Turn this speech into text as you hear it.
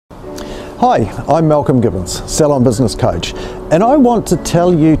Hi, I'm Malcolm Gibbons, Salon Business Coach, and I want to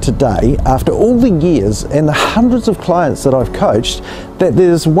tell you today, after all the years and the hundreds of clients that I've coached, that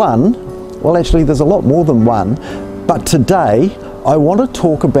there's one, well actually there's a lot more than one, but today I want to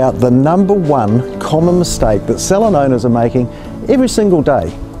talk about the number one common mistake that salon owners are making every single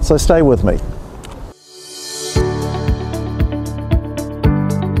day. So stay with me.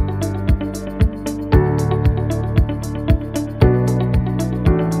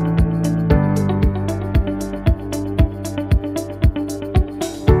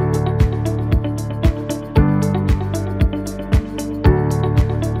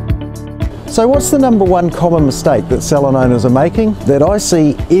 So what's the number one common mistake that salon owners are making that I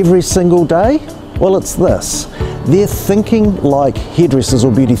see every single day? Well, it's this. They're thinking like hairdressers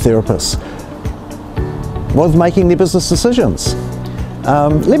or beauty therapists with making their business decisions.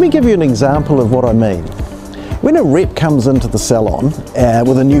 Let me give you an example of what I mean. When a rep comes into the salon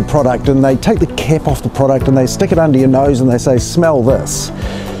with a new product and they take the cap off the product and they stick it under your nose and they say, "Smell this.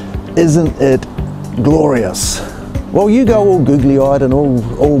 Isn't it glorious?" Well, you go all googly-eyed and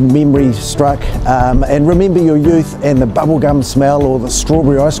all memory struck and remember your youth and the bubblegum smell or the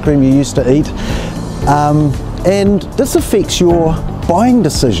strawberry ice cream you used to eat. And this affects your buying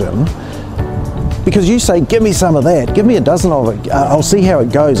decision because you say, "Give me some of that, give me a dozen of it, I'll see how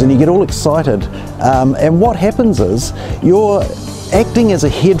it goes," and you get all excited. And what happens is you're acting as a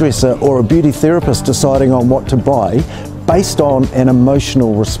hairdresser or a beauty therapist deciding on what to buy based on an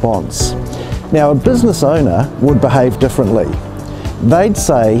emotional response. Now, a business owner would behave differently. They'd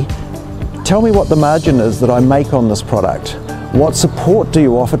say, "Tell me what the margin is that I make on this product. What support do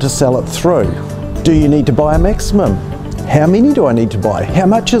you offer to sell it through? Do you need to buy a maximum? How many do I need to buy? How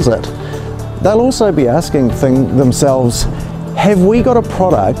much is it?" They'll also be asking themselves, have we got a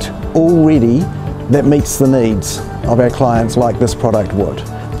product already that meets the needs of our clients like this product would?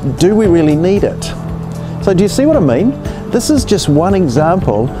 Do we really need it? So do you see what I mean? This is just one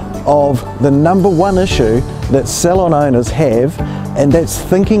example of the number one issue that salon owners have, and that's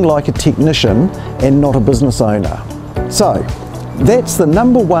thinking like a technician and not a business owner. So that's the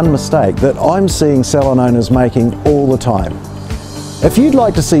number one mistake that I'm seeing salon owners making all the time. If you'd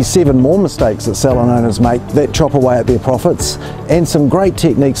like to see 7 more mistakes that salon owners make that chop away at their profits and some great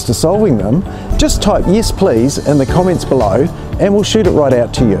techniques to solving them, just type "yes please" in the comments below and we'll shoot it right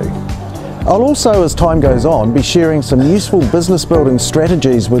out to you. I'll also, as time goes on, be sharing some useful business building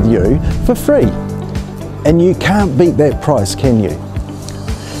strategies with you for free. And you can't beat that price, can you?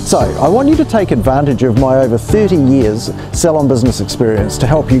 So, I want you to take advantage of my over 30 years salon business experience to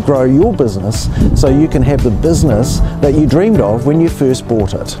help you grow your business so you can have the business that you dreamed of when you first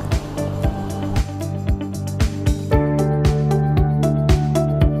bought it.